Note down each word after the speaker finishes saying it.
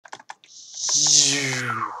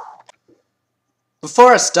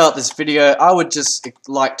Before I start this video, I would just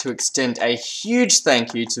like to extend a huge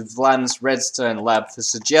thank you to Vlam's Redstonelabs for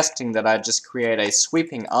suggesting that I just create a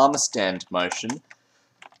sweeping armor stand motion,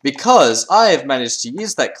 because I have managed to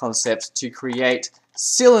use that concept to create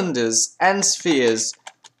cylinders and spheres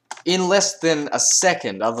in less than a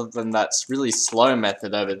second, other than that really slow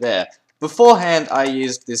method over there. Beforehand, I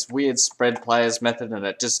used this weird spread players method and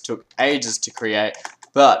it just took ages to create.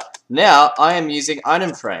 But now I am using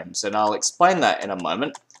item frames, and I'll explain that in a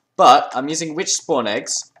moment. But I'm using witch spawn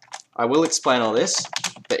eggs. I will explain all this,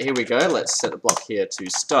 but here we go. Let's set the block here to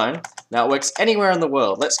stone. Now it works anywhere in the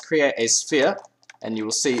world. Let's create a sphere, and you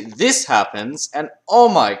will see this happens, and oh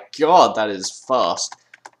my god, that is fast.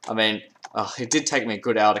 I mean, it did take me a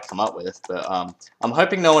good hour to come up with, but I'm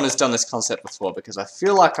hoping no one has done this concept before, because I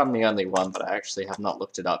feel like I'm the only one, but I actually have not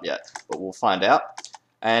looked it up yet. But we'll find out.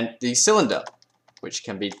 And the cylinder, which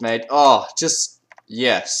can be made,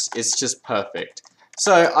 yes, it's just perfect.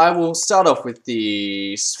 So I will start off with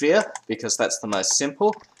the sphere, because that's the most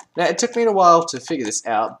simple. Now, it took me a while to figure this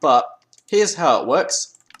out, but here's how it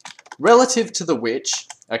works. Relative to the witch,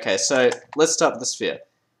 okay, so let's start with the sphere.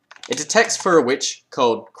 It detects for a witch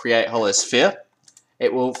called Create Hollow Sphere.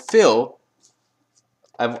 It will fill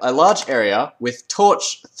a large area with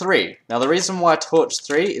torch 3. Now the reason why torch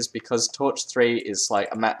 3 is because torch 3 is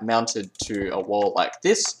like mounted to a wall like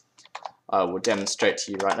this. I will demonstrate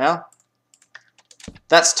to you right now.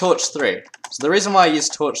 That's torch 3. So the reason why I use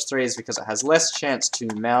torch 3 is because it has less chance to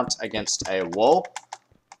mount against a wall,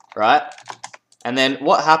 right? And then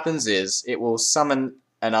what happens is it will summon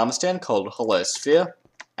an armor stand called Hollow Sphere,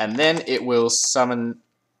 and then it will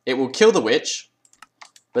kill the witch,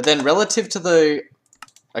 but then relative to the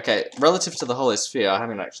Hollow Sphere, I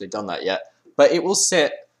haven't actually done that yet, but it will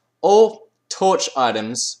set all torch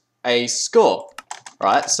items a score,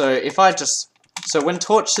 right? So when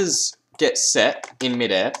torches get set in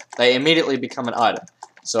midair, they immediately become an item.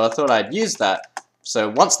 So I thought I'd use that. So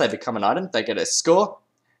once they become an item, they get a score,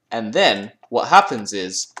 and then what happens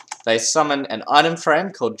is they summon an item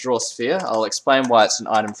frame called Draw Sphere. I'll explain why it's an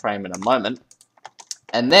item frame in a moment.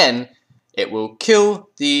 And then it will kill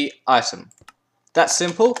the item. That's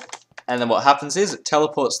simple, and then what happens is it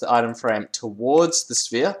teleports the item frame towards the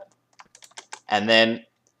sphere, and then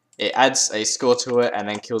it adds a score to it, and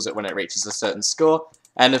then kills it when it reaches a certain score.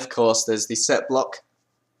 And of course there's the set block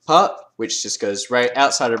part, which just goes right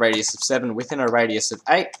outside a radius of 7 within a radius of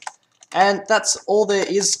 8, and that's all there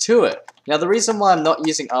is to it. Now the reason why I'm not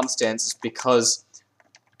using arm stands is because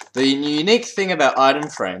the unique thing about item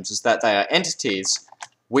frames is that they are entities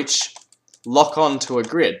which lock onto a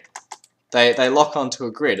grid. They lock onto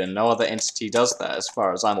a grid, and no other entity does that, as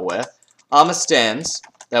far as I'm aware. Armor stands,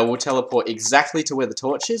 they will teleport exactly to where the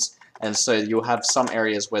torch is, and so you'll have some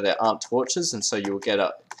areas where there aren't torches, and so you'll get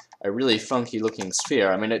a really funky looking sphere.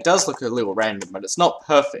 I mean, it does look a little random, but it's not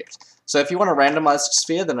perfect. So if you want a randomized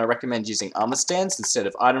sphere, then I recommend using armor stands instead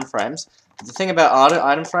of item frames. But the thing about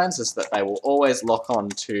item frames is that they will always lock on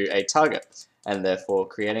to a target, and therefore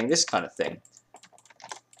creating this kind of thing.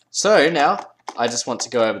 So now, I just want to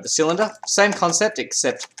go over the cylinder. Same concept,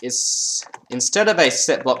 except instead of a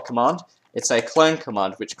set block command, it's a clone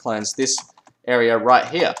command, which clones this area right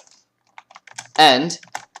here. And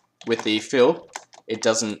with the fill, it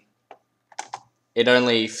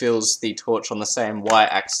only fills the torch on the same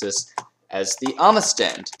y-axis as the armor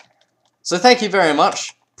stand. So thank you very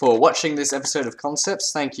much for watching this episode of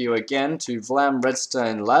Concepts. Thank you again to Vlam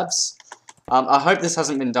Redstonelabs. I hope this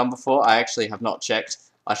hasn't been done before. I actually have not checked.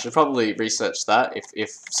 I should probably research that.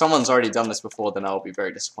 If someone's already done this before, then I'll be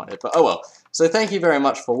very disappointed. But oh well. So thank you very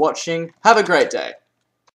much for watching. Have a great day.